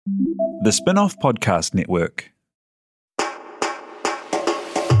The Spin-off Podcast Network.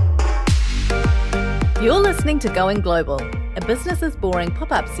 You're listening to Going Global, a Business is Boring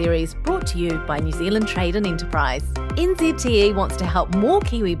pop-up series brought to you by New Zealand Trade and Enterprise. NZTE wants to help more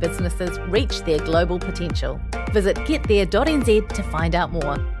Kiwi businesses reach their global potential. Visit getthere.nz to find out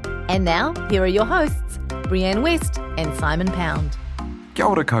more. And now, here are your hosts, Brianne West and Simon Pound. Kia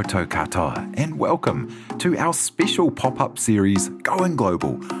ora koutou katoa, and welcome to our special pop-up series Going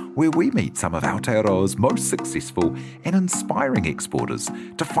Global, where we meet some of Aotearoa's most successful and inspiring exporters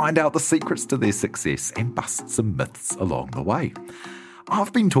to find out the secrets to their success and bust some myths along the way.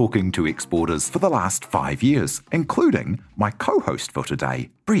 I've been talking to exporters for the last 5 years, including my co-host for today,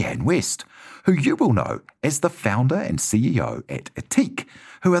 Brianne West, who you will know as the founder and CEO at Etique,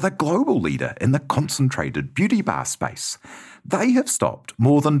 who are the global leader in the concentrated beauty bar space. They have stopped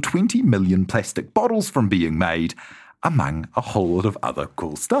more than 20 million plastic bottles from being made, among a whole lot of other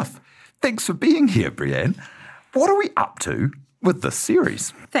cool stuff. Thanks for being here, Brianne. What are we up to with this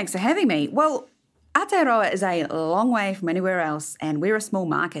series? Thanks for having me. Well, Aotearoa is a long way from anywhere else, and we're a small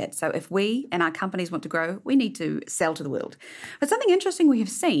market. So if we and our companies want to grow, we need to sell to the world. But something interesting we have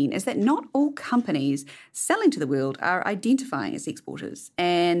seen is that not all companies selling to the world are identifying as exporters,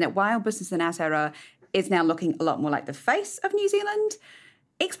 and that while business in Aotearoa is now looking a lot more like the face of New Zealand,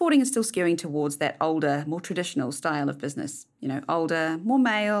 exporting is still skewing towards that older, more traditional style of business. You know, older, more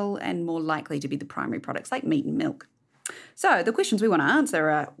male, and more likely to be the primary products like meat and milk. So the questions we want to answer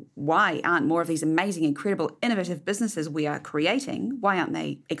are, why aren't more of these amazing, incredible, innovative businesses we are creating, why aren't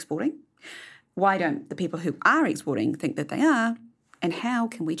they exporting? Why don't the people who are exporting think that they are? And how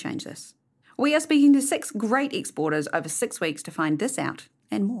can we change this? We are speaking to 6 great exporters over 6 weeks to find this out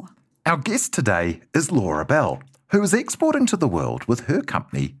and more. Our guest today is Laura Bell, who is exporting to the world with her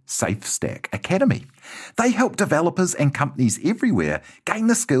company, SafeStack Academy. They help developers and companies everywhere gain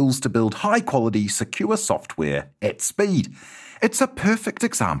the skills to build high-quality, secure software at speed. It's a perfect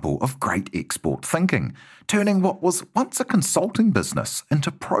example of great export thinking, turning what was once a consulting business into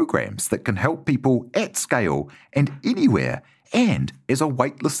programs that can help people at scale and anywhere, and as a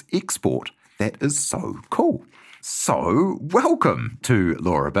weightless export. That is so cool. So, welcome to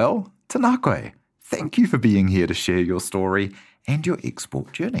Laura Bell. Tēnā koe. Thank you for being here to share your story and your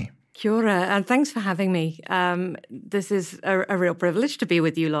export journey. Kia ora, and thanks for having me. This is a real privilege to be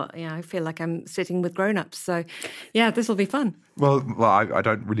with you lot. You know, I feel like I'm sitting with grown-ups, so yeah, this will be fun. Well, I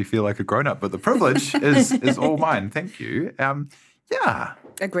don't really feel like a grown-up, but the privilege is all mine. Thank you. Yeah.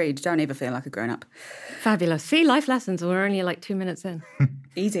 Agreed. Don't ever feel like a grown-up. Fabulous. See, life lessons. We're only like 2 minutes in.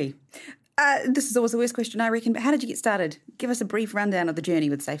 Easy. This is always the worst question, I reckon, but how did you get started? Give us a brief rundown of the journey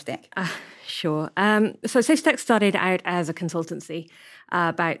with SafeStack. Sure. So SafeStack started out as a consultancy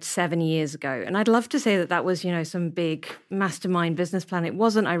about 7 years ago. And I'd love to say that that was, you know, some big mastermind business plan. It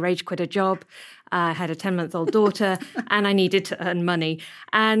wasn't. I rage quit a job. I had a 10-month-old daughter and I needed to earn money.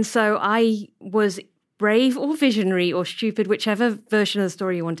 And so I was brave or visionary or stupid, whichever version of the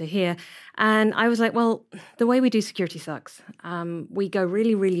story you want to hear. And I was like, well, the way we do security sucks. We go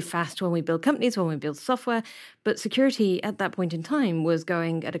really, really fast when we build companies, when we build software. But security at that point in time was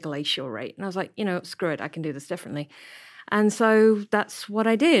going at a glacial rate. And I was like, you know, screw it, I can do this differently. And so that's what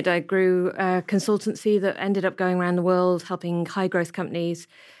I did. I grew a consultancy that ended up going around the world, helping high-growth companies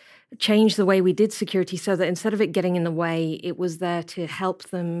change the way we did security so that instead of it getting in the way, it was there to help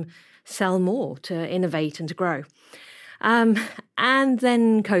them sell more, to innovate and to grow. And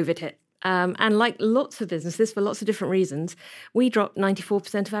then COVID hit. And like lots of businesses, for lots of different reasons, we dropped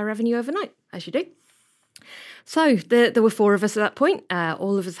 94% of our revenue overnight, as you do. So there were 4 of us at that point.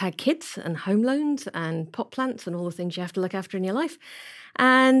 All of us had kids and home loans and pot plants and all the things you have to look after in your life.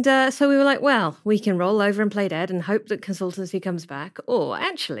 And so we were like, well, we can roll over and play dead and hope that consultancy comes back. Or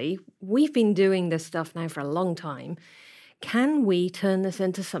actually, we've been doing this stuff now for a long time. Can we turn this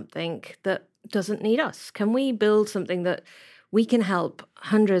into something that doesn't need us? Can we build something that we can help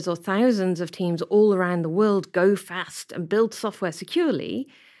hundreds or thousands of teams all around the world go fast and build software securely,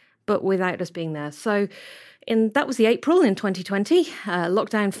 but without us being there? So that was the April in 2020.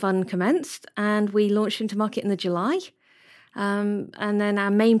 Lockdown fun commenced, and we launched into market in the July. And then our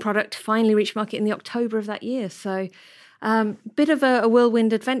main product finally reached market in the October of that year. So bit of a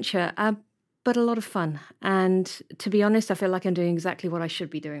whirlwind adventure, but a lot of fun. And to be honest, I feel like I'm doing exactly what I should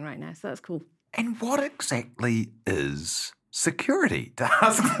be doing right now. So that's cool. And what exactly is security? To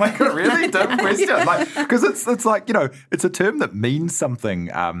ask like a really dumb question, because it's like, you know, it's a term that means something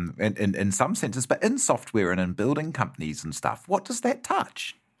in some senses, but in software and in building companies and stuff, what does that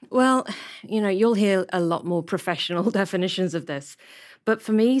touch? Well, you know, you'll hear a lot more professional definitions of this. But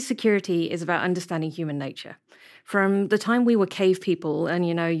for me, security is about understanding human nature. From the time we were cave people and,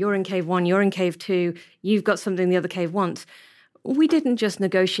 you're in cave 1, you're in cave 2, you've got something the other cave wants. We didn't just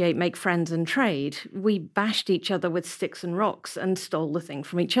negotiate, make friends and trade. We bashed each other with sticks and rocks and stole the thing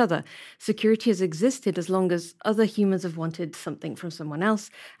from each other. Security has existed as long as other humans have wanted something from someone else.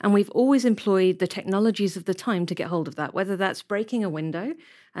 And we've always employed the technologies of the time to get hold of that, whether that's breaking a window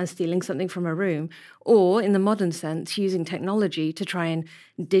and stealing something from a room, or in the modern sense, using technology to try and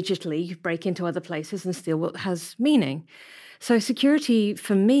digitally break into other places and steal what has meaning. So security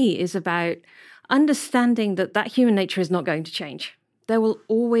for me is about understanding that human nature is not going to change. There will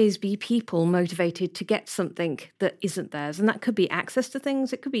always be people motivated to get something that isn't theirs. And that could be access to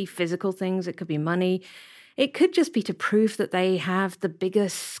things, it could be physical things, it could be money. It could just be to prove that they have the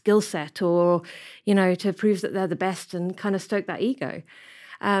biggest skill set or, to prove that they're the best and kind of stoke that ego.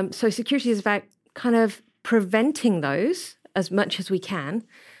 So security is about kind of preventing those as much as we can,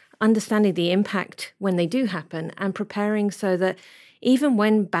 understanding the impact when they do happen and preparing so that even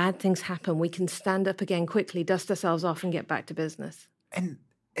when bad things happen, we can stand up again quickly, dust ourselves off and get back to business. And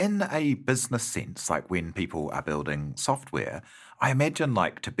in a business sense, like when people are building software, I imagine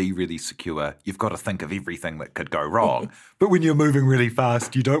to be really secure, you've got to think of everything that could go wrong. But when you're moving really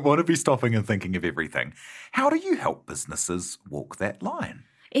fast, you don't want to be stopping and thinking of everything. How do you help businesses walk that line?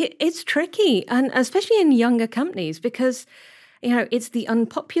 It's tricky, and especially in younger companies, because it's the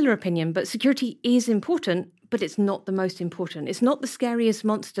unpopular opinion, but security is important, but it's not the most important. It's not the scariest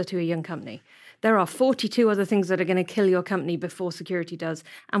monster to a young company. There are 42 other things that are going to kill your company before security does,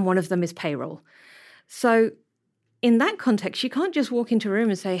 and one of them is payroll. So in that context, you can't just walk into a room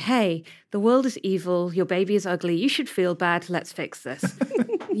and say, hey, the world is evil, your baby is ugly, you should feel bad, let's fix this.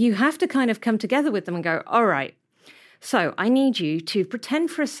 You have to kind of come together with them and go, all right, so I need you to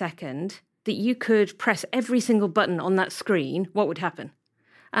pretend for a second that you could press every single button on that screen, what would happen?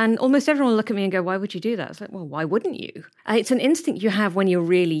 And almost everyone will look at me and go, why would you do that? It's like, well, why wouldn't you? It's an instinct you have when you're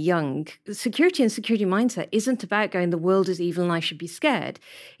really young. Security and security mindset isn't about going, the world is evil and I should be scared.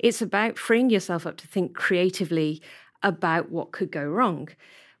 It's about freeing yourself up to think creatively about what could go wrong.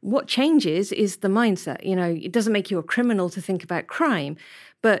 What changes is the mindset. It doesn't make you a criminal to think about crime.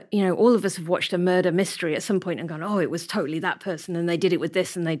 But, all of us have watched a murder mystery at some point and gone, oh, it was totally that person and they did it with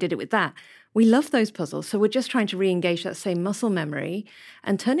this and they did it with that. We love those puzzles. So we're just trying to re-engage that same muscle memory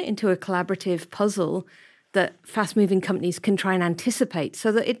and turn it into a collaborative puzzle that fast-moving companies can try and anticipate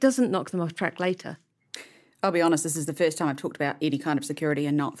so that it doesn't knock them off track later. I'll be honest, this is the first time I've talked about any kind of security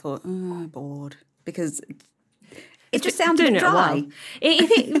and not thought, bored, because it just sounds a bit dry.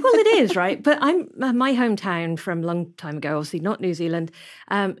 Well, it is, right? But my hometown from a long time ago, obviously not New Zealand,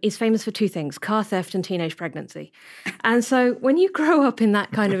 is famous for two things, car theft and teenage pregnancy. And so when you grow up in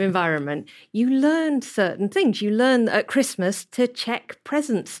that kind of environment, you learn certain things. You learn at Christmas to check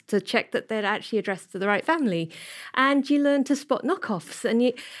presents, to check that they're actually addressed to the right family. And you learn to spot knockoffs.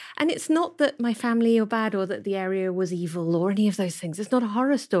 And it's not that my family are bad or that the area was evil or any of those things. It's not a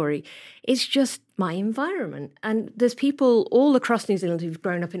horror story. It's just my environment. And there's people all across New Zealand who've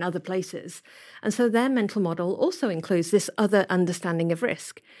grown up in other places. And so their mental model also includes this other understanding of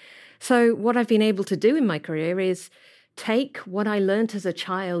risk. So what I've been able to do in my career is take what I learned as a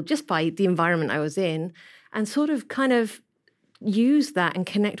child just by the environment I was in and sort of kind of use that and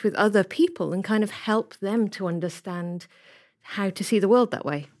connect with other people and kind of help them to understand how to see the world that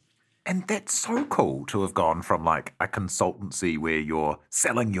way. And that's so cool to have gone from a consultancy where you're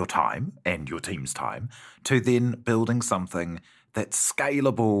selling your time and your team's time to then building something that's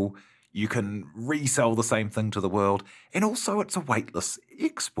scalable. You can resell the same thing to the world. And also it's a weightless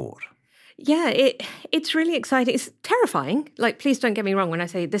export. Yeah, it's really exciting. It's terrifying. Please don't get me wrong when I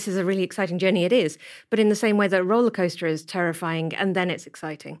say this is a really exciting journey, it is. But in the same way that a roller coaster is terrifying and then it's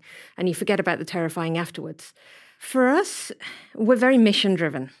exciting. And you forget about the terrifying afterwards. For us, we're very mission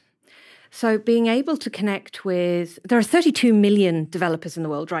driven. So being able to connect with, there are 32 million developers in the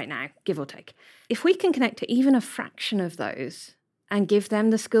world right now, give or take. If we can connect to even a fraction of those and give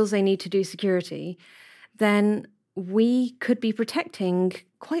them the skills they need to do security, then we could be protecting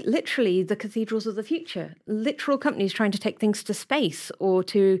quite literally the cathedrals of the future. Literal companies trying to take things to space or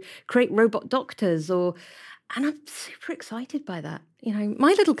to create robot doctors and I'm super excited by that.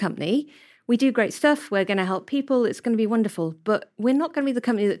 My little company, we do great stuff. We're going to help people. It's going to be wonderful. But we're not going to be the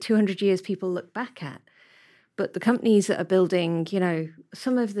company that 200 years people look back at. But the companies that are building,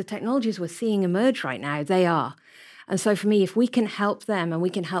 some of the technologies we're seeing emerge right now, they are. And so for me, if we can help them and we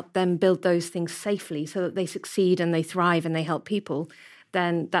can help them build those things safely so that they succeed and they thrive and they help people,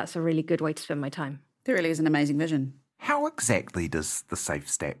 then that's a really good way to spend my time. There really is an amazing vision. How exactly does the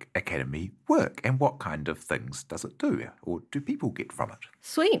SafeStack Academy work, and what kind of things does it do, or do people get from it?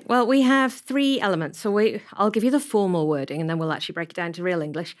 Sweet. Well, we have 3 elements. So I'll give you the formal wording and then we'll actually break it down to real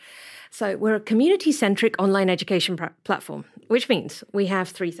English. So we're a community-centric online education platform, which means we have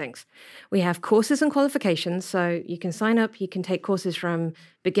 3 things. We have courses and qualifications. So you can sign up, you can take courses from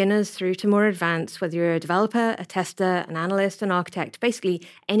beginners through to more advanced, whether you're a developer, a tester, an analyst, an architect, basically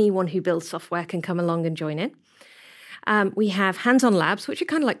anyone who builds software can come along and join in. We have hands-on labs, which are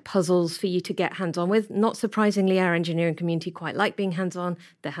kind of like puzzles for you to get hands-on with. Not surprisingly, our engineering community quite like being hands-on.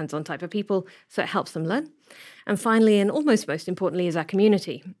 They're hands-on type of people, so it helps them learn. And finally, and almost most importantly, is our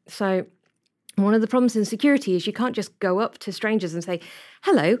community. So one of the problems in security is you can't just go up to strangers and say,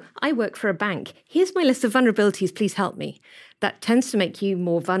 hello, I work for a bank. Here's my list of vulnerabilities. Please help me. That tends to make you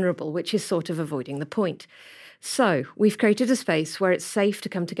more vulnerable, which is sort of avoiding the point. So we've created a space where it's safe to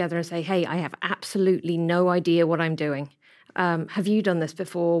come together and say, hey, I have absolutely no idea what I'm doing. Have you done this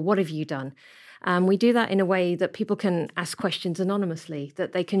before? What have you done? We do that in a way that people can ask questions anonymously,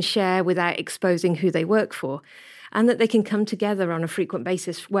 that they can share without exposing who they work for, and that they can come together on a frequent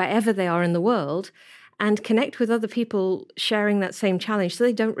basis wherever they are in the world and connect with other people sharing that same challenge so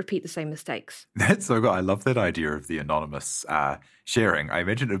they don't repeat the same mistakes. That's so good. I love that idea of the anonymous sharing. I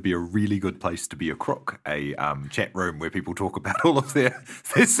imagine it would be a really good place to be a crook, a chat room where people talk about all of their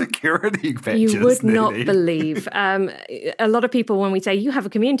security patches. You would not believe. A lot of people, when we say, you have a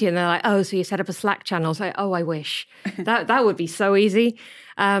community, and they're like, oh, so you set up a Slack channel. So, oh, I wish. That would be so easy.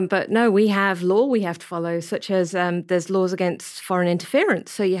 But no, we have law we have to follow, such as there's laws against foreign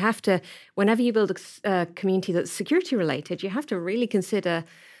interference. So you have to, whenever you build a community that's security related, you have to really consider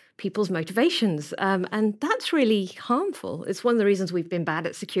people's motivations. And that's really harmful. It's one of the reasons we've been bad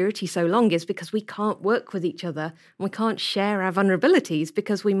at security so long is because we can't work with each other and we can't share our vulnerabilities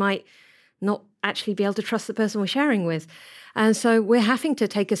because we might not actually be able to trust the person we're sharing with. And so we're having to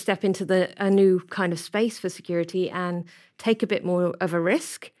take a step into a new kind of space for security and take a bit more of a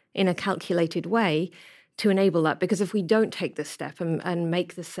risk in a calculated way to enable that. Because if we don't take this step and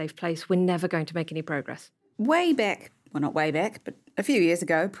make this safe place, we're never going to make any progress. Way back, well, not way back, but a few years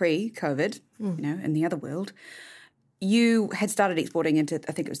ago, pre-COVID, in the other world, you had started exporting into,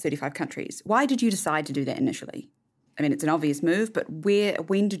 I think it was 35 countries. Why did you decide to do that initially? I mean, it's an obvious move, but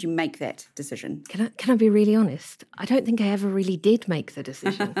when did you make that decision? Can I be really honest? I don't think I ever really did make the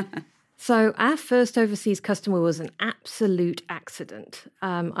decision. So our first overseas customer was an absolute accident.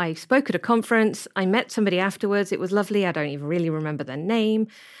 I spoke at a conference. I met somebody afterwards. It was lovely. I don't even really remember their name.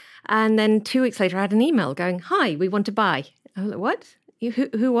 And then 2 weeks later, I had an email going, hi, we want to buy. I was like, what?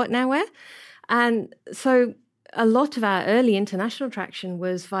 Who, what, now, where? And so a lot of our early international traction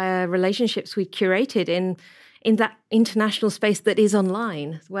was via relationships we curated in that international space that is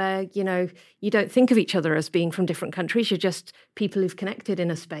online, where, you don't think of each other as being from different countries. You're just people who've connected in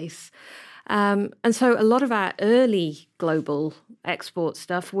a space. And so a lot of our early global export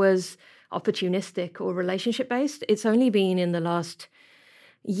stuff was opportunistic or relationship-based. It's only been in the last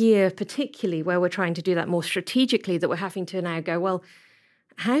year particularly where we're trying to do that more strategically that we're having to now go, well,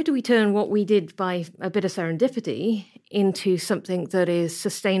 how do we turn what we did by a bit of serendipity into something that is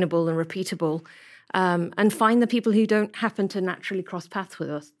sustainable and repeatable, and find the people who don't happen to naturally cross paths with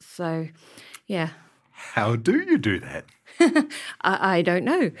us? So, yeah. How do you do that? I don't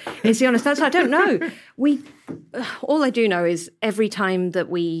know. It's the honest answer. I don't know. All I do know is every time that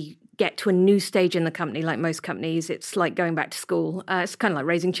we get to a new stage in the company, like most companies, it's like going back to school. It's kind of like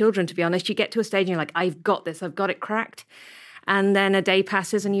raising children, to be honest. You get to a stage and you're like, I've got this, I've got it cracked. And then a day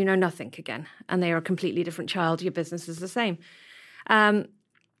passes and you know nothing again. And they are a completely different child. Your business is the same.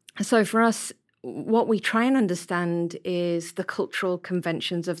 So for us, what we try and understand is the cultural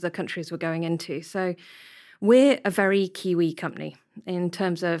conventions of the countries we're going into. So we're a very Kiwi company in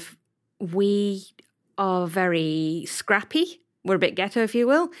terms of we are very scrappy. We're a bit ghetto, if you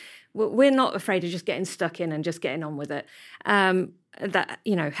will. We're not afraid of just getting stuck in and just getting on with it. That,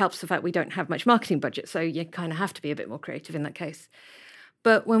 helps the fact we don't have much marketing budget, so you kind of have to be a bit more creative in that case.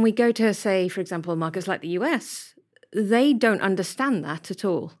 But when we go to, say, for example, markets like the US, they don't understand that at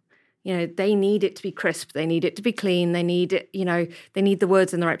all. They need it to be crisp. They need it to be clean. They need it, they need the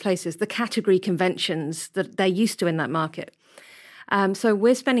words in the right places, the category conventions that they're used to in that market. So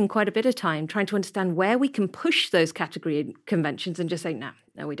we're spending quite a bit of time trying to understand where we can push those category conventions and just say, no,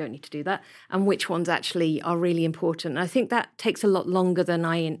 we don't need to do that, and which ones actually are really important. And I think that takes a lot longer than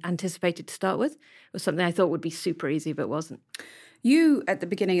I anticipated to start with. It was something I thought would be super easy, but wasn't. You, at the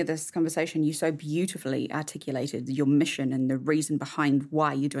beginning of this conversation, you so beautifully articulated your mission and the reason behind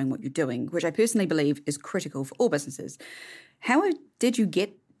why you're doing what you're doing, which I personally believe is critical for all businesses. How did you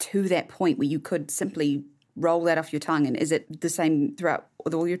get to that point where you could simply roll that off your tongue? And is it the same throughout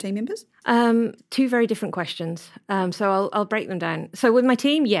with all your team members? Two very different questions. So I'll break them down. So with my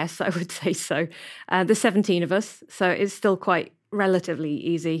team, yes, I would say so. There's 17 of us, so it's still quite relatively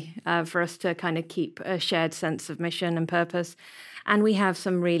easy for us to kind of keep a shared sense of mission and purpose. And we have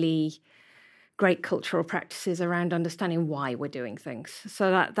some really great cultural practices around understanding why we're doing things.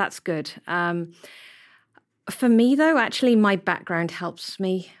 So that's good. For me, though, actually, my background helps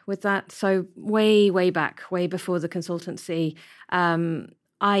me with that. So way back, way before the consultancy,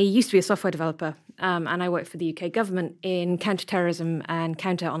 I used to be a software developer, and I worked for the UK government in counterterrorism and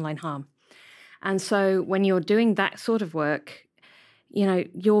counter online harm. And so when you're doing that sort of work, you know,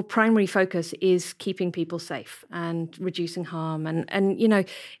 your primary focus is keeping people safe and reducing harm. And you know,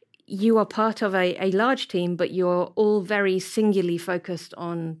 you are part of a large team, but you're all very singularly focused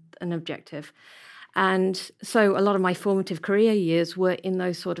on an objective. And so a lot of my formative career years were in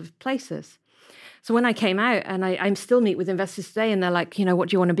those sort of places. So when I came out, and I still meet with investors today, and they're like, you know, what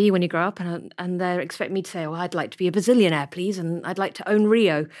do you want to be when you grow up? And they expect me to say, oh, I'd like to be a bazillionaire, please, and I'd like to own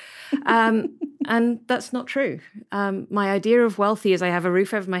Rio. And that's not true. My idea of wealthy is I have a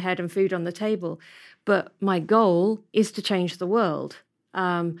roof over my head and food on the table. But my goal is to change the world.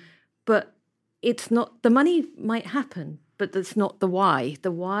 But it's not, the money might happen, but that's not the why.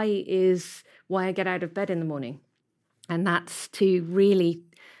 The why is why I get out of bed in the morning. And that's to really,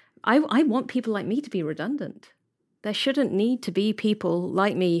 I want people like me to be redundant. There shouldn't need to be people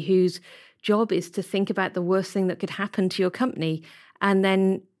like me whose job is to think about the worst thing that could happen to your company and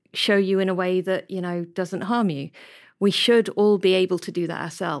then show you in a way that, you know, doesn't harm you. We should all be able to do that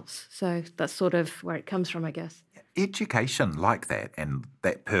ourselves. So that's sort of where it comes from, I guess. Education like that and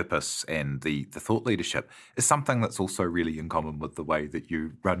that purpose and the thought leadership is something that's also really in common with the way that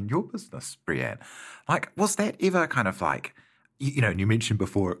you run your business, Breanne. Like, was that ever kind of like, you know, you mentioned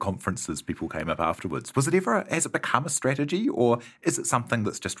before at conferences people came up afterwards. Was it ever, has it become a strategy, or is it something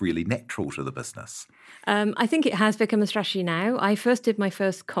that's just really natural to the business? I think it has become a strategy now. I first did my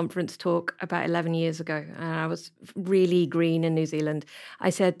first conference talk about 11 years ago, and I was really green in New Zealand.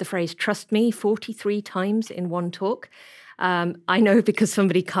 I said the phrase, trust me, 43 times in one talk. I know because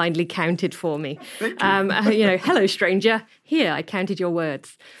somebody kindly counted for me. You know, hello, stranger. Here, I counted your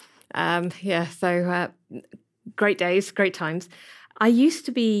words. Great days, great times. I used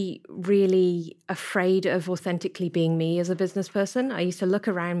to be really afraid of authentically being me as a business person. I used to look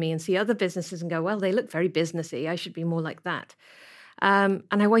around me and see other businesses and go, well, they look very businessy. I should be more like that. And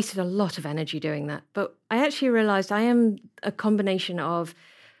I wasted a lot of energy doing that. But I actually realized I am a combination of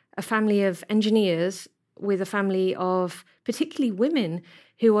a family of engineers with a family of particularly women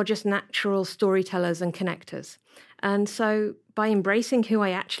who are just natural storytellers and connectors. And so by embracing who I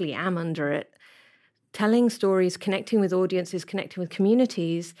actually am under it, telling stories, connecting with audiences, connecting with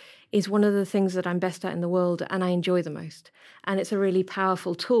communities is one of the things that I'm best at in the world and I enjoy the most. And it's a really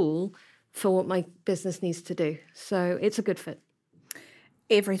powerful tool for what my business needs to do. So it's a good fit.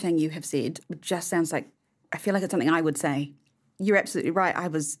 Everything you have said just sounds like, I feel like it's something I would say. You're absolutely right. I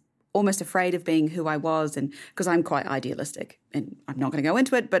was almost afraid of being who I was, and because I'm quite idealistic, and I'm not going to go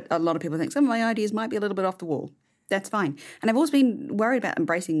into it, but a lot of people think some of my ideas might be a little bit off the wall. That's fine. And I've always been worried about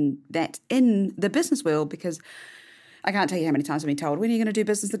embracing that in the business world, because I can't tell you how many times I've been told, when are you going to do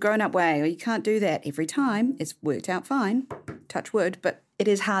business the grown-up way? Or you can't do that. Every time it's worked out fine, touch wood, but it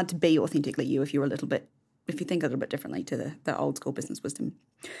is hard to be authentically you if you think a little bit differently to the old school business wisdom.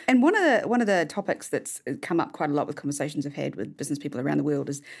 And one of the topics that's come up quite a lot with conversations I've had with business people around the world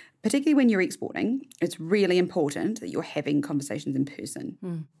is, particularly when you're exporting, it's really important that you're having conversations in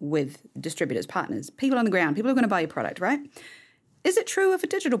person with distributors, partners, people on the ground, people who are going to buy your product, right? Is it true of a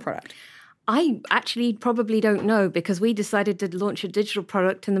digital product? I actually probably don't know, because we decided to launch a digital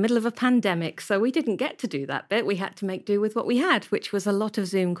product in the middle of a pandemic. So we didn't get to do that bit. We had to make do with what we had, which was a lot of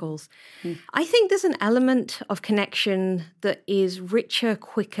Zoom calls. I think there's an element of connection that is richer,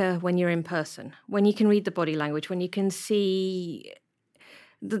 quicker when you're in person, when you can read the body language, when you can see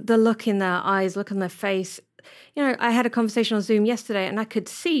the look in their eyes, look on their face. You know, I had a conversation on Zoom yesterday and I could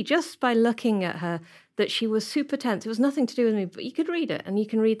see just by looking at her that she was super tense. It was nothing to do with me, but you could read it, and you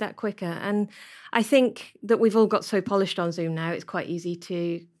can read that quicker. And I think that we've all got so polished on Zoom now, it's quite easy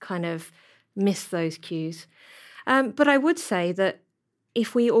to kind of miss those cues. But I would say that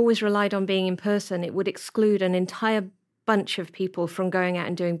if we always relied on being in person, it would exclude an entire bunch of people from going out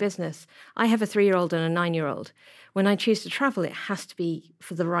and doing business. I have a 3-year-old and a 9-year-old. When I choose to travel, it has to be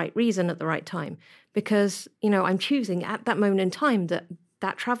for the right reason at the right time, because, you know, I'm choosing at that moment in time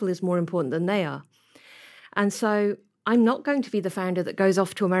that travel is more important than they are. And so I'm not going to be the founder that goes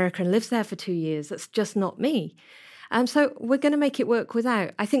off to America and lives there for 2 years. That's just not me. So we're going to make it work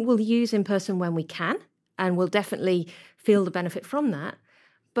without. I think we'll use in person when we can, and will definitely feel the benefit from that.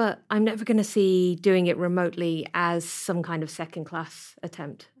 But I'm never going to see doing it remotely as some kind of second-class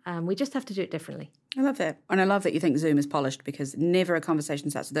attempt. We just have to do it differently. I love that. And I love that you think Zoom is polished, because never a conversation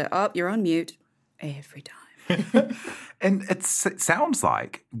starts with you're on mute every time. And it sounds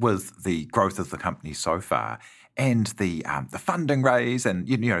like with the growth of the company so far and the funding raise and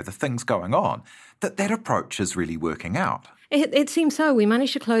the things going on, that approach is really working out. It seems so. We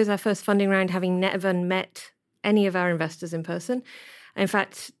managed to close our first funding round having never met any of our investors in person. In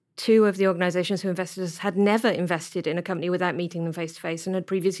fact, 2 of the organisations who invested us had never invested in a company without meeting them face-to-face and had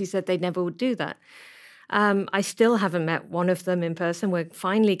previously said they never would do that. I still haven't met one of them in person. We're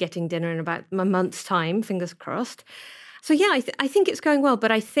finally getting dinner in about a month's time, fingers crossed. So yeah, I think it's going well,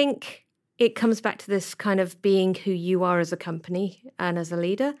 but I think it comes back to this kind of being who you are as a company and as a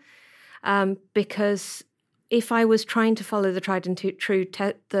leader. Because if I was trying to follow the tried and true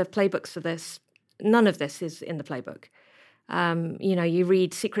the playbooks for this, none of this is in the playbook. You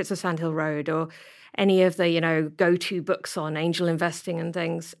read Secrets of Sand Hill Road or any of the, go-to books on angel investing and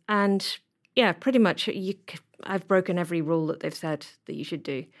things. And yeah, pretty much I've broken every rule that they've said that you should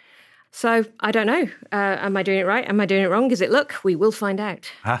do. So I don't know. Am I doing it right? Am I doing it wrong? Is it luck? We will find out.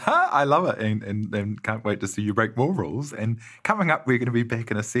 I love it and can't wait to see you break more rules. And coming up, we're going to be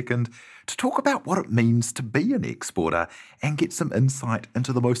back in a second to talk about what it means to be an exporter and get some insight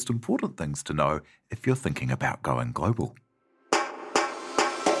into the most important things to know if you're thinking about going global.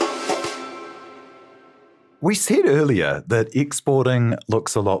 We said earlier that exporting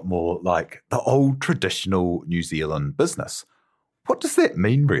looks a lot more like the old traditional New Zealand business. What does that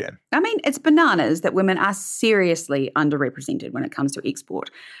mean, Brian? I mean, it's bananas that women are seriously underrepresented when it comes to export.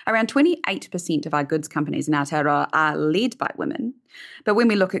 Around 28% of our goods companies in Aotearoa are led by women. But when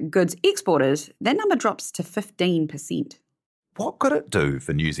we look at goods exporters, that number drops to 15%. What could it do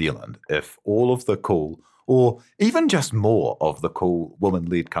for New Zealand if all of the cool, or even just more of the cool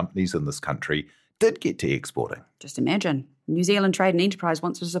women-led companies in this country did get to exporting? Just imagine. New Zealand Trade and Enterprise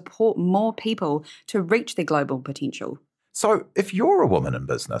wants to support more people to reach their global potential. So if you're a woman in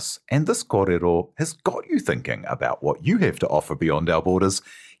business and this kōrero has got you thinking about what you have to offer beyond our borders,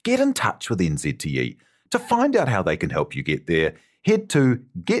 get in touch with NZTE. To find out how they can help you get there, head to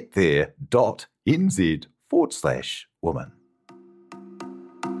getthere.nz/woman.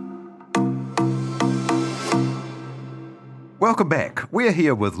 Welcome back. We're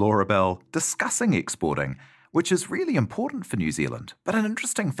here with Laura Bell discussing exporting, which is really important for New Zealand. But an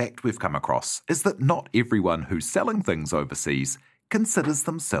interesting fact we've come across is that not everyone who's selling things overseas considers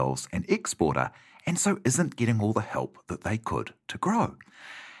themselves an exporter and so isn't getting all the help that they could to grow.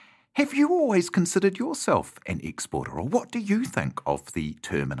 Have you always considered yourself an exporter, or what do you think of the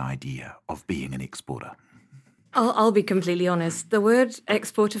term and idea of being an exporter? I'll be completely honest. The word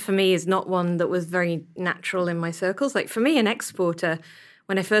exporter for me is not one that was very natural in my circles. Like for me, an exporter,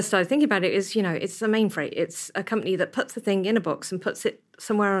 when I first started thinking about it, is, it's a main freight. It's a company that puts the thing in a box and puts it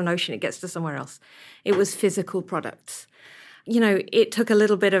somewhere on an ocean. It gets to somewhere else. It was physical products. It took a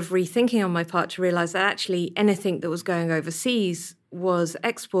little bit of rethinking on my part to realize that actually anything that was going overseas was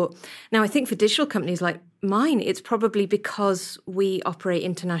export. Now, I think for digital companies like mine, it's probably because we operate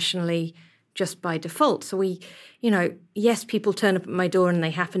internationally just by default. So we, yes, people turn up at my door and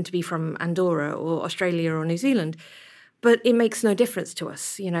they happen to be from Andorra or Australia or New Zealand, but it makes no difference to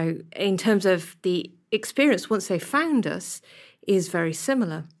us. In terms of the experience once they found us is very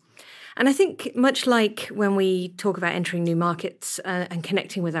similar. And I think much like when we talk about entering new markets and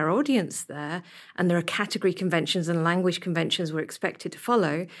connecting with our audience there, and there are category conventions and language conventions we're expected to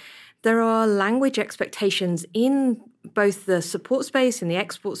follow, there are language expectations in both the support space and the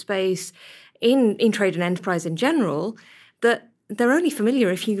export space, in trade and enterprise in general, that they're only familiar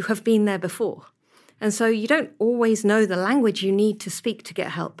if you have been there before. And so you don't always know the language you need to speak to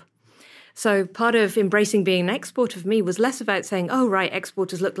get help. So part of embracing being an exporter for me was less about saying, oh, right,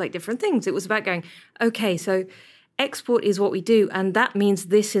 exporters look like different things. It was about going, okay, so export is what we do, and that means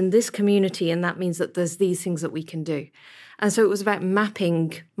this in this community, and that means that there's these things that we can do. And so it was about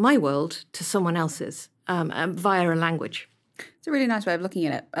mapping my world to someone else's via a language. It's a really nice way of looking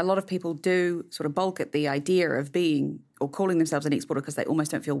at it. A lot of people do sort of balk at the idea of being or calling themselves an exporter because they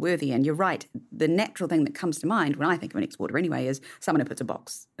almost don't feel worthy. And you're right. The natural thing that comes to mind when I think of an exporter anyway is someone who puts a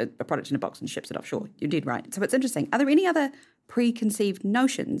product in a box and ships it offshore. You did right. So it's interesting. Are there any other preconceived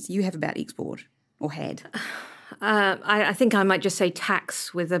notions you have about export or had? I think I might just say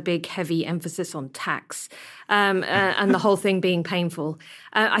tax with a big, heavy emphasis on tax and the whole thing being painful.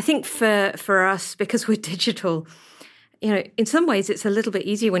 I think for us, because we're digital, in some ways it's a little bit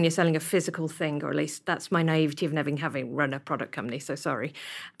easier when you're selling a physical thing, or at least that's my naivety of never having run a product company, so sorry.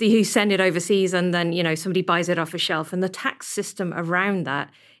 You send it overseas and then, somebody buys it off a shelf, and the tax system around that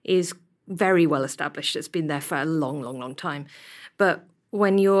is very well established. It's been there for a long, long, long time. But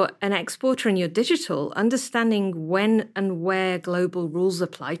when you're an exporter and you're digital, understanding when and where global rules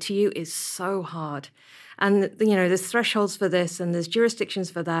apply to you is so hard. And, there's thresholds for this and there's jurisdictions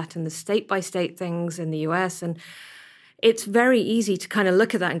for that and there's state-by-state things in the US. And it's very easy to kind of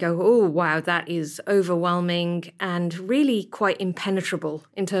look at that and go, oh, wow, that is overwhelming and really quite impenetrable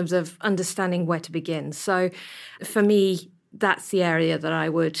in terms of understanding where to begin. So for me, that's the area that I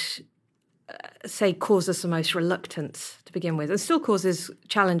would say causes the most reluctance to begin with, and still causes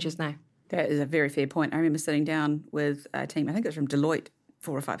challenges now. That is a very fair point. I remember sitting down with a team, I think it was from Deloitte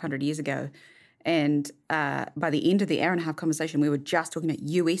 400 or 500 years ago, and by the end of the hour and a half conversation, we were just talking about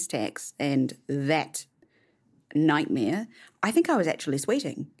US tax and that nightmare. I think I was actually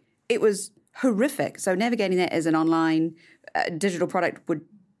sweating. It was horrific. So navigating that as an online digital product would,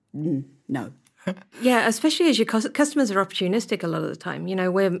 no. Yeah, especially as your customers are opportunistic a lot of the time.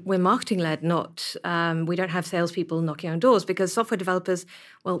 We're marketing led, not we don't have salespeople knocking on doors, because software developers,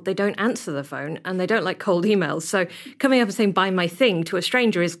 well, they don't answer the phone and they don't like cold emails. So coming up and saying buy my thing to a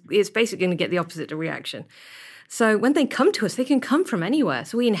stranger is basically going to get the opposite reaction. So when they come to us, they can come from anywhere.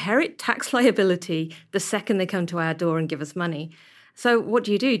 So we inherit tax liability the second they come to our door and give us money. So what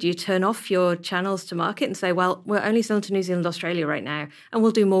do? Do you turn off your channels to market and say, well, we're only selling to New Zealand, Australia right now, and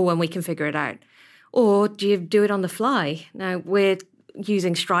we'll do more when we can figure it out? Or do you do it on the fly? Now, we're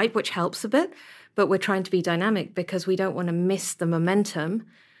using Stripe, which helps a bit, but we're trying to be dynamic because we don't want to miss the momentum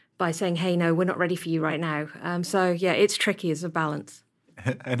by saying, hey, no, we're not ready for you right now. So, yeah, it's tricky as a balance.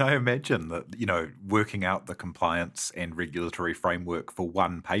 And I imagine that, working out the compliance and regulatory framework for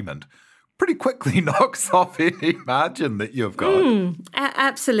one payment pretty quickly knocks off any margin that you've got.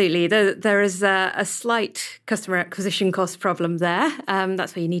 Absolutely. There is a slight customer acquisition cost problem there.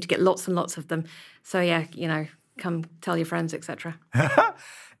 That's where you need to get lots and lots of them. So, yeah, come tell your friends, etc.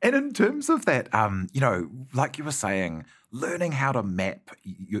 And in terms of that, like you were saying, learning how to map,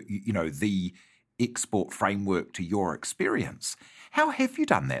 the export framework to your experience. How have you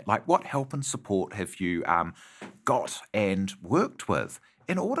done that? Like, what help and support have you got and worked with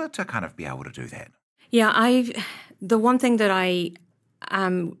in order to kind of be able to do that? Yeah, the one thing that I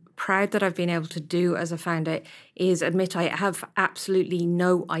am proud that I've been able to do as a founder is admit I have absolutely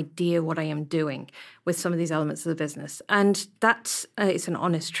no idea what I am doing with some of these elements of the business. And that's it's an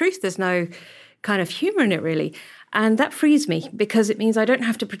honest truth. There's no kind of humor in it, really. And that frees me because it means I don't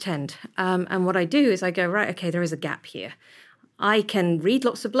have to pretend. And what I do is I go, right, okay, there is a gap here. I can read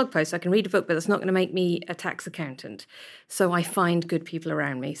lots of blog posts, I can read a book, but that's not going to make me a tax accountant. So I find good people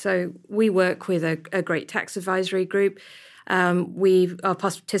around me. So we work with a great tax advisory group. We are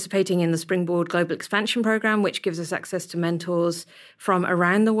participating in the Springboard Global Expansion Program, which gives us access to mentors from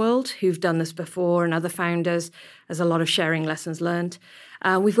around the world who've done this before and other founders. There's a lot of sharing lessons learned.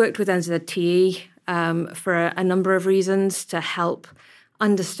 We've worked with NZTE for a number of reasons to help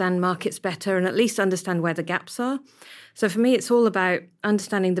understand markets better and at least understand where the gaps are. So for me, it's all about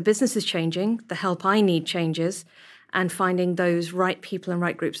understanding the business is changing, the help I need changes, and finding those right people and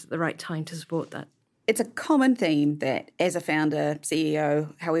right groups at the right time to support that. It's a common theme that as a founder,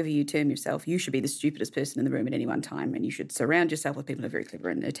 CEO, however you term yourself, you should be the stupidest person in the room at any one time, and you should surround yourself with people who are very clever,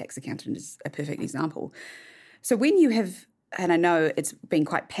 and a tax accountant is a perfect example. So when you have, and I know it's been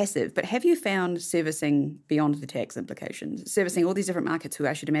quite passive, but have you found servicing beyond the tax implications, servicing all these different markets who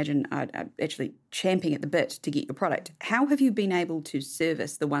I should imagine are actually champing at the bit to get your product? How have you been able to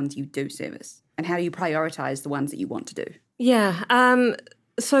service the ones you do service? And how do you prioritise the ones that you want to do? Yeah,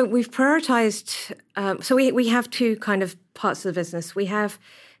 so we've prioritised, so we have two kind of parts of the business. We have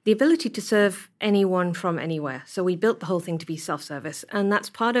the ability to serve anyone from anywhere. So we built the whole thing to be self-service. And that's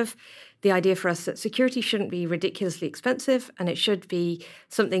part of the idea for us that security shouldn't be ridiculously expensive, and it should be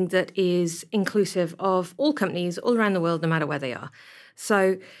something that is inclusive of all companies all around the world, no matter where they are.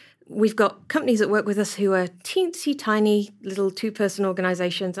 So we've got companies that work with us who are teensy tiny little two-person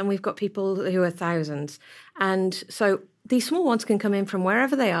organizations, and we've got people who are thousands. And so these small ones can come in from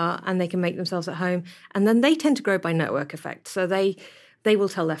wherever they are and they can make themselves at home. And then they tend to grow by network effect. So they will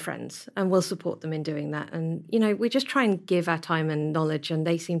tell their friends and we'll support them in doing that. And, we just try and give our time and knowledge, and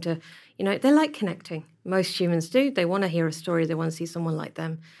they seem to, they like connecting. Most humans do. They want to hear a story. They want to see someone like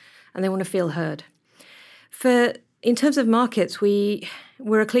them, and they want to feel heard. In terms of markets,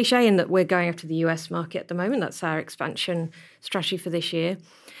 we're a cliche in that we're going after the US market at the moment. That's our expansion strategy for this year.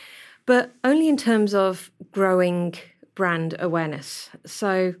 But only in terms of growing brand awareness.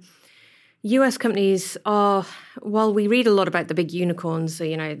 So US companies are, while we read a lot about the big unicorns, so,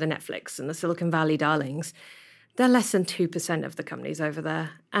 the Netflix and the Silicon Valley darlings, they're less than 2% of the companies over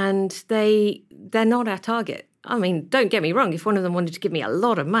there. And they're not our target. I mean, don't get me wrong. If one of them wanted to give me a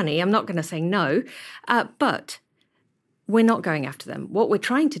lot of money, I'm not going to say no. But we're not going after them. What we're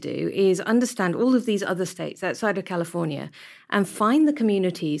trying to do is understand all of these other states outside of California and find the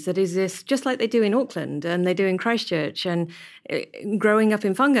communities that exist just like they do in Auckland and they do in Christchurch and growing up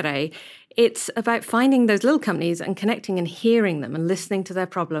in Whangarei. It's about finding those little companies and connecting and hearing them and listening to their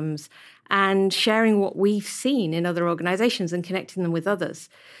problems and sharing what we've seen in other organizations and connecting them with others.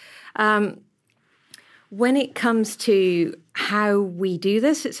 When it comes to how we do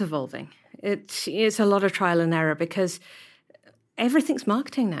this, it's evolving. It's a lot of trial and error because everything's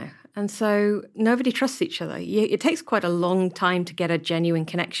marketing now. And so nobody trusts each other. It takes quite a long time to get a genuine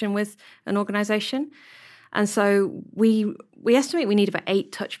connection with an organization. And so we estimate we need about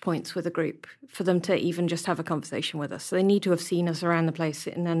 8 touch points with a group for them to even just have a conversation with us. So they need to have seen us around the place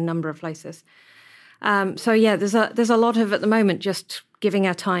in a number of places. There's a lot of, at the moment, just giving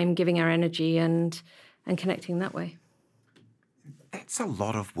our time, giving our energy and connecting that way. That's a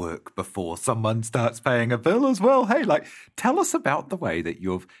lot of work before someone starts paying a bill as well. Hey, tell us about the way that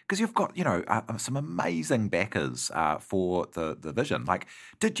because you've got, some amazing backers for the vision.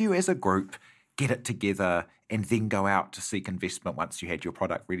 Did you as a group get it together and then go out to seek investment once you had your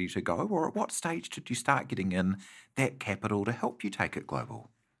product ready to go? Or at what stage did you start getting in that capital to help you take it global?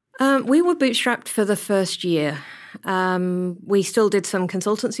 We were bootstrapped for the first year. We still did some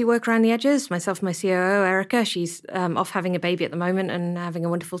consultancy work around the edges. Myself and my COO, Erica, she's off having a baby at the moment and having a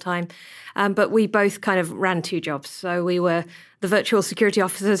wonderful time. But we both kind of ran 2 jobs. So we were the virtual security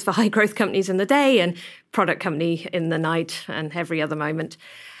officers for high growth companies in the day and product company in the night and every other moment.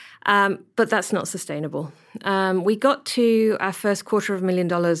 But that's not sustainable. We got to our first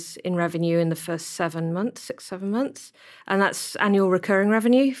 $250,000 in revenue in the first 7 months, 6-7 months. And that's annual recurring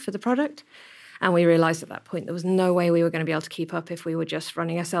revenue for the product. And we realized at that point there was no way we were going to be able to keep up if we were just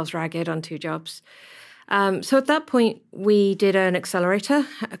running ourselves ragged on 2 jobs. So at that point, we did an accelerator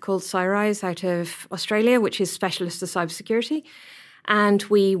called SciRise out of Australia, which is specialist of cybersecurity. And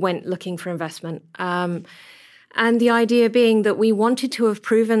we went looking for investment. And the idea being that we wanted to have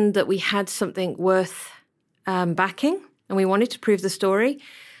proven that we had something worth backing, and we wanted to prove the story.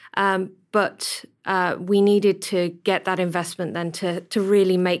 But we needed to get that investment then to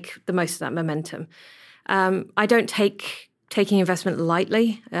really make the most of that momentum. I don't take taking investment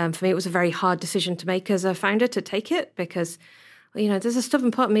lightly. For me, it was a very hard decision to make as a founder to take it because, there's a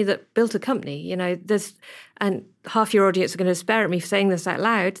stubborn part of me that built a company. And half your audience are going to despair at me for saying this out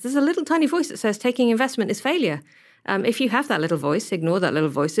loud. There's a little tiny voice that says taking investment is failure. If you have that little voice, ignore that little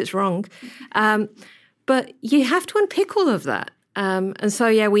voice. It's wrong. But you have to unpick all of that. And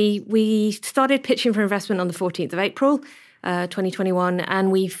so, we started pitching for investment on the 14th of April, 2021,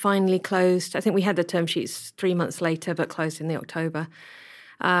 and we finally closed. I think we had the term sheets 3 months later, but closed in the October.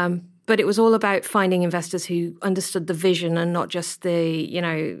 But it was all about finding investors who understood the vision and not just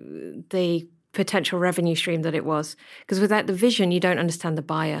the potential revenue stream that it was. Because without the vision, you don't understand the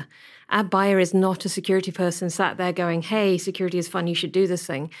buyer. Our buyer is not a security person sat there going, hey, security is fun, you should do this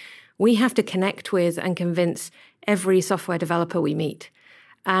thing. We have to connect with and convince every software developer we meet.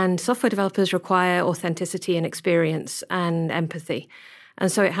 And software developers require authenticity and experience and empathy. And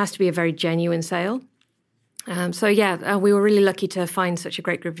so it has to be a very genuine sale. We were really lucky to find such a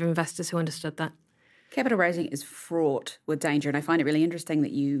great group of investors who understood that. Capital raising is fraught with danger, and I find it really interesting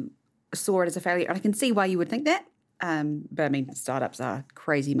that you saw it as a failure. And I can see why you would think that. But I mean, startups are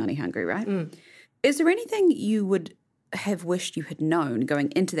crazy money hungry, right? Mm. Is there anything you would have wished you had known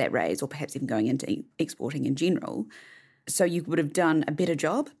going into that raise, or perhaps even going into exporting in general, so you would have done a better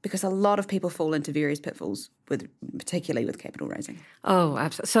job? Because a lot of people fall into various pitfalls, particularly with capital raising. Oh,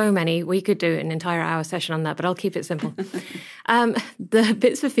 absolutely. So many. We could do an entire hour session on that, but I'll keep it simple. The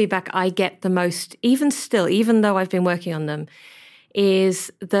bits of feedback I get the most, even though I've been working on them,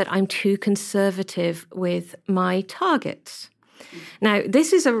 is that I'm too conservative with my targets. Now,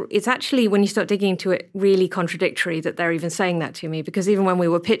 it's actually, when you start digging into it, really contradictory that they're even saying that to me, because even when we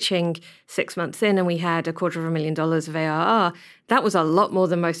were pitching 6 months in and we had $250,000 of ARR, that was a lot more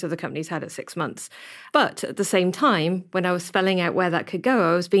than most of the companies had at 6 months. But at the same time, when I was spelling out where that could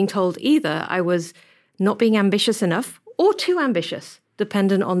go, I was being told either I was not being ambitious enough or too ambitious,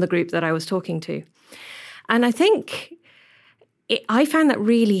 dependent on the group that I was talking to. And I think I found that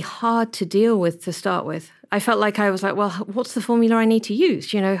really hard to deal with to start with. I felt like I was like, well, what's the formula I need to use?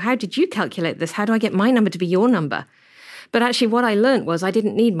 How did you calculate this? How do I get my number to be your number? But actually what I learned was I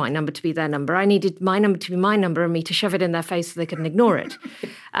didn't need my number to be their number. I needed my number to be my number and me to shove it in their face so they couldn't ignore it.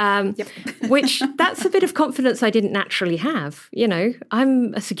 Which that's a bit of confidence I didn't naturally have. You know,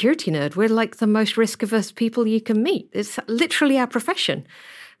 I'm a security nerd. We're like the most risk-averse people you can meet. It's literally our profession.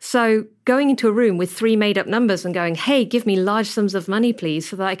 So going into a room with 3 made-up numbers and going, hey, give me large sums of money, please,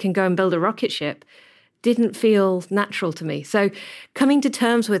 so that I can go and build a rocket ship, didn't feel natural to me. So coming to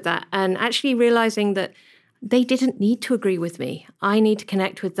terms with that and actually realizing that they didn't need to agree with me. I need to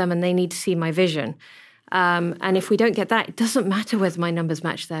connect with them and they need to see my vision. And if we don't get that, it doesn't matter whether my numbers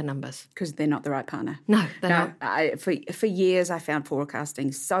match their numbers. Because they're not the right partner. No, they're not. For years, I found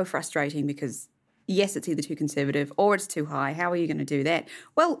forecasting so frustrating because, yes, it's either too conservative or it's too high. How are you going to do that?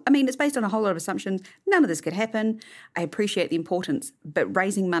 Well, I mean, it's based on a whole lot of assumptions. None of this could happen. I appreciate the importance, but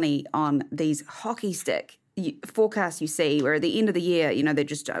raising money on these hockey stick forecasts you see where at the end of the year, you know, they're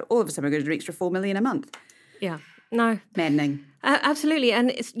just all of a sudden going to do an extra $4 million a month. Yeah. No. Maddening. Absolutely.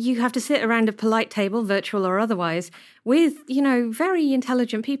 And you have to sit around a polite table, virtual or otherwise, with, you know, very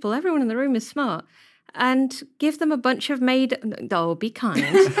intelligent people. Everyone in the room is smart. And give them a bunch of be kind.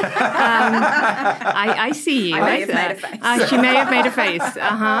 I see you. I may have made a face. She may have made a face.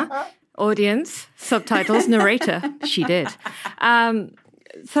 Audience, subtitles, narrator. She did.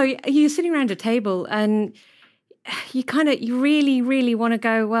 So you're sitting around a table and you really, really want to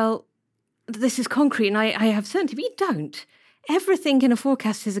go, well, this is concrete and I have certainty, but you don't. Everything in a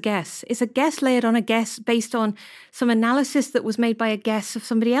forecast is a guess. It's a guess layered on a guess based on some analysis that was made by a guess of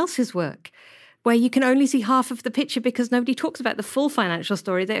somebody else's work, where you can only see half of the picture because nobody talks about the full financial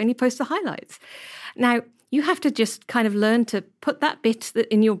story. They only post the highlights. Now, you have to just kind of learn to put that bit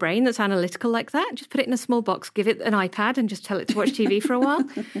in your brain that's analytical like that, just put it in a small box, give it an iPad and just tell it to watch TV for a while.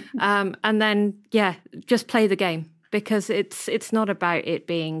 And then, just play the game. Because it's not about it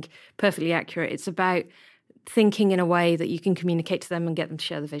being perfectly accurate. It's about thinking in a way that you can communicate to them and get them to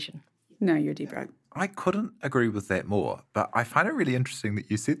share the vision. No, you're deep right. I couldn't agree with that more, but I find it really interesting that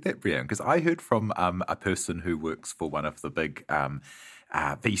you said that, Breanne, because I heard from a person who works for one of the big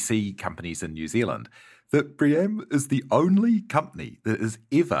VC companies in New Zealand that Breanne is the only company that has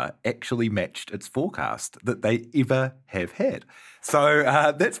ever actually matched its forecast that they ever have had. So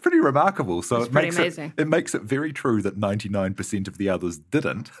that's pretty remarkable. So it makes it very true that 99% of the others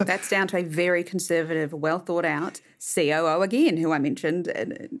didn't. That's down to a very conservative, well thought out COO again, who I mentioned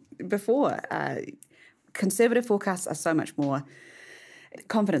before. Conservative forecasts are so much more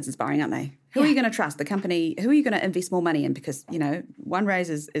confidence inspiring, aren't they? Who are you going to trust? The company, who are you going to invest more money in? Because, you know, one raise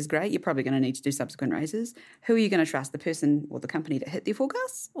is great. You're probably going to need to do subsequent raises. Who are you going to trust? The person or the company that hit their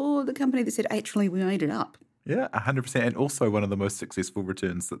forecasts or the company that said, actually, we made it up? Yeah, 100%. And also one of the most successful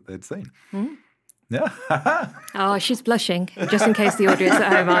returns that they'd seen. Mm. Yeah. Oh, she's blushing, just in case the audience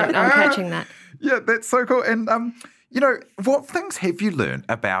at home aren't catching that. Yeah, that's so cool. And, you know, what things have you learned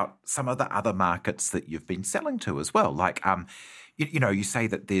about some of the other markets that you've been selling to as well? Like, you know, you say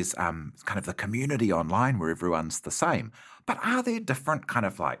that there's kind of the community online where everyone's the same. But are there different kind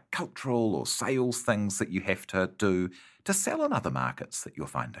of like cultural or sales things that you have to do to sell in other markets that you're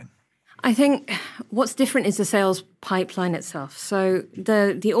finding? I think what's different is the sales pipeline itself. So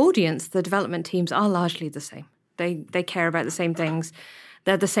the audience, the development teams are largely the same. They care about the same things.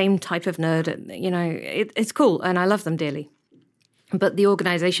 They're the same type of nerd. You know, it's cool and I love them dearly. But the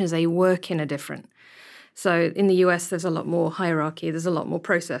organizations they work in are different. So in the US, there's a lot more hierarchy. There's a lot more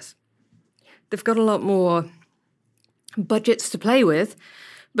process. They've got a lot more budgets to play with,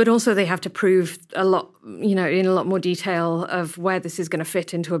 but also they have to prove a lot, you know, in a lot more detail of where this is going to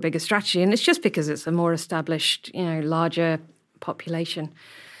fit into a bigger strategy. And it's just because it's a more established, you know, larger population.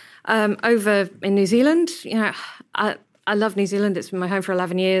 Over in New Zealand, you know, I love New Zealand. It's been my home for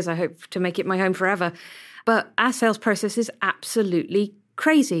 11 years. I hope to make it my home forever. But our sales process is absolutely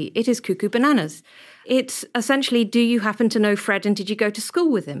crazy. It is cuckoo bananas. It's essentially, do you happen to know Fred and did you go to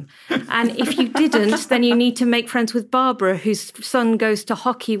school with him? And if you didn't, then you need to make friends with Barbara, whose son goes to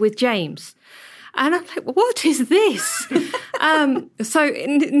hockey with James. And I'm like, what is this? So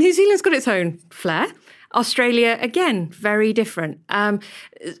New Zealand's got its own flair. Australia, again, very different.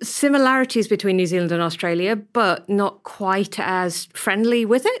 Similarities between New Zealand and Australia, but not quite as friendly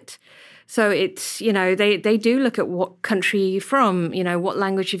with it. So it's, you know, they do look at what country you're from, you know, what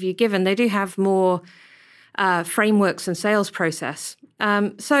language have you given. They do have more frameworks and sales process.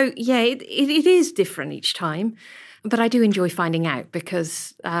 So, yeah, it is different each time. But I do enjoy finding out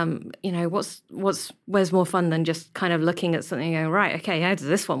because, you know, where's more fun than just kind of looking at something and going, right, okay, how does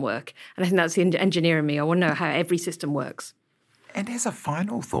this one work? And I think that's the engineer in me. I want to know how every system works. And as a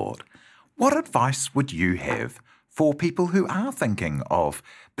final thought, what advice would you have for people who are thinking of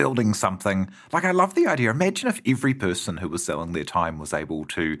building something. Like, I love the idea. Imagine if every person who was selling their time was able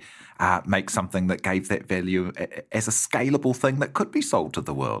to make something that gave that value as a scalable thing that could be sold to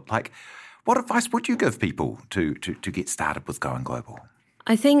the world. Like, what advice would you give people to get started with going global?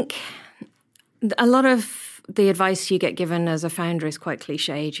 I think a lot of the advice you get given as a founder is quite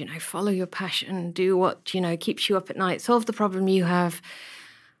cliched. Follow your passion, do what, keeps you up at night, solve the problem you have.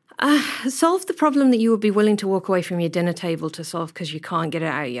 Solve the problem that you would be willing to walk away from your dinner table to solve because you can't get it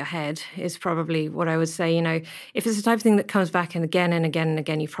out of your head is probably what I would say. If it's the type of thing that comes back and again and again and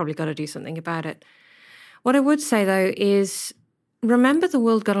again, you've probably got to do something about it. What I would say, though, is remember the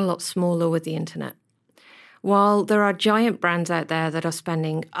world got a lot smaller with the internet. While there are giant brands out there that are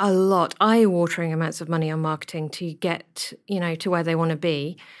spending a lot, eye-watering amounts of money on marketing to get, to where they want to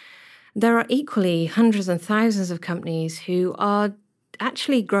be, there are equally hundreds and thousands of companies who are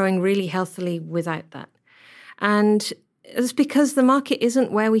actually growing really healthily without that. And it's because the market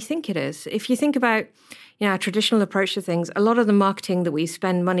isn't where we think it is. If you think about, our traditional approach to things, a lot of the marketing that we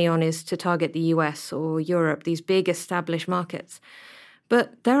spend money on is to target the US or Europe, these big established markets.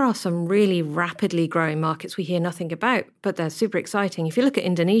 But there are some really rapidly growing markets we hear nothing about, but they're super exciting. If you look at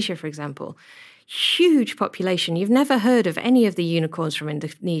Indonesia, for example, huge population. You've never heard of any of the unicorns from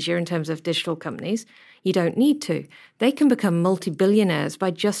Indonesia in terms of digital companies. You don't need to. They can become multi-billionaires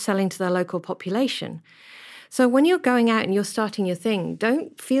by just selling to their local population. So when you're going out and you're starting your thing,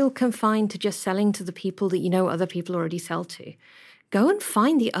 don't feel confined to just selling to the people that you know other people already sell to. Go and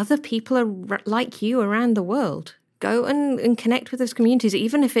find the other people like you around the world. Go and connect with those communities,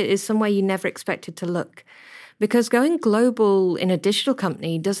 even if it is somewhere you never expected to look. Because going global in a digital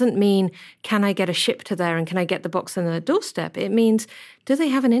company doesn't mean, can I get a ship to there and can I get the box on their doorstep? It means, do they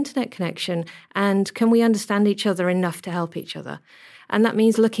have an internet connection and can we understand each other enough to help each other? And that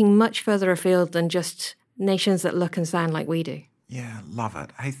means looking much further afield than just nations that look and sound like we do. Yeah, love it.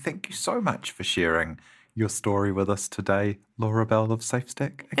 Hey, thank you so much for sharing your story with us today, Laura Bell of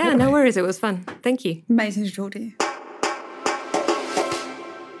SafeStack Academy. Yeah, no worries. It was fun. Thank you. Amazing to talk to you.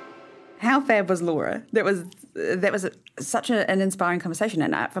 How fab was Laura? That was such an inspiring conversation,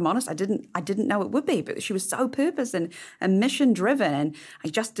 and if I'm honest, I didn't know it would be. But she was so purpose and mission driven, and I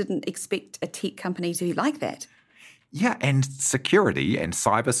just didn't expect a tech company to be like that. Yeah, and security and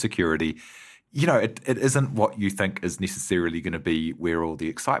cybersecurity, it isn't what you think is necessarily going to be where all the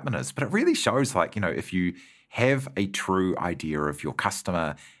excitement is. But it really shows, if you have a true idea of your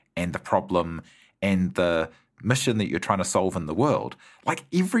customer and the problem and the mission that you're trying to solve in the world,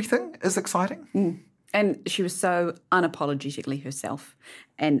 everything is exciting. Mm. And she was so unapologetically herself.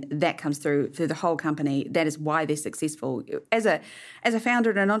 And that comes through the whole company. That is why they're successful. As a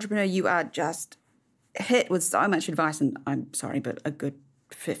founder and an entrepreneur, you are just hit with so much advice. And I'm sorry, but a good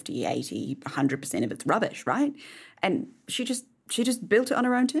 50, 80, 100% of it's rubbish, right? And she just built it on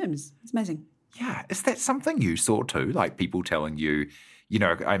her own terms. It's amazing. Yeah. Is that something you saw too? Like people telling you,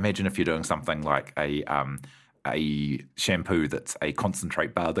 I imagine if you're doing something like a shampoo that's a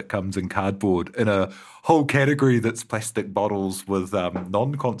concentrate bar that comes in cardboard in a whole category that's plastic bottles with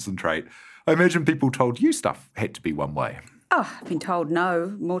non-concentrate, I imagine people told you stuff had to be one way. Oh, I've been told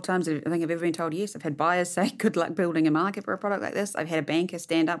no more times than I think I've ever been told yes. I've had buyers say good luck building a market for a product like this. I've had a banker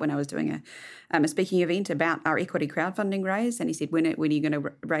stand up when I was doing a speaking event about our equity crowdfunding raise, and he said, when are you going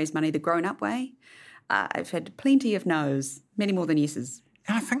to raise money the grown-up way? I've had plenty of no's, many more than yeses.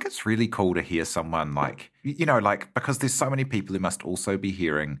 And I think it's really cool to hear someone because there's so many people who must also be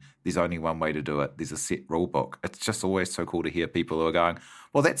hearing there's only one way to do it. There's a set rule book. It's just always so cool to hear people who are going,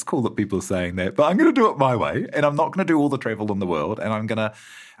 well, that's cool that people are saying that, but I'm going to do it my way and I'm not going to do all the travel in the world and I'm going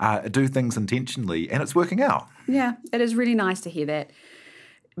to do things intentionally and it's working out. Yeah, it is really nice to hear that.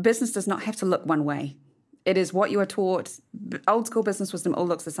 Business does not have to look one way. It is what you are taught. Old school business wisdom all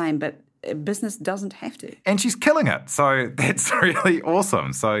looks the same, but business doesn't have to. And she's killing it. So that's really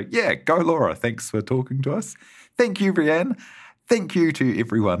awesome. So yeah, go Laura. Thanks for talking to us. Thank you, Brianne. Thank you to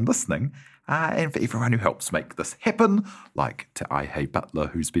everyone listening. And for everyone who helps make this happen, like to Hey Butler,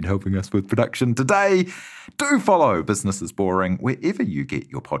 who's been helping us with production today. Do follow Business is Boring wherever you get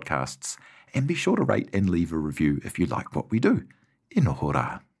your podcasts. And be sure to rate and leave a review if you like what we do. E noho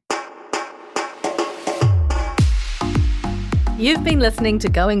rā. You've been listening to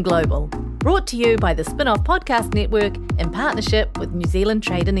Going Global, brought to you by the Spin-Off Podcast Network in partnership with New Zealand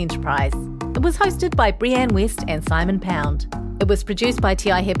Trade and Enterprise. It was hosted by Brianne West and Simon Pound. It was produced by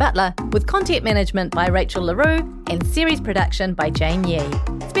Te Butler, with content management by Rachel LaRue and series production by Jane Yee.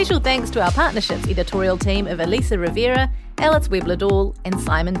 Special thanks to our partnerships editorial team of Elisa Rivera, Alice Webb-Liddell and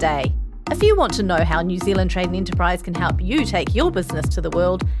Simon Day. If you want to know how New Zealand Trade and Enterprise can help you take your business to the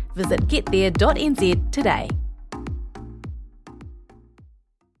world, visit getthere.nz today.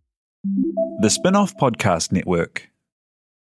 The Spin-off Podcast Network.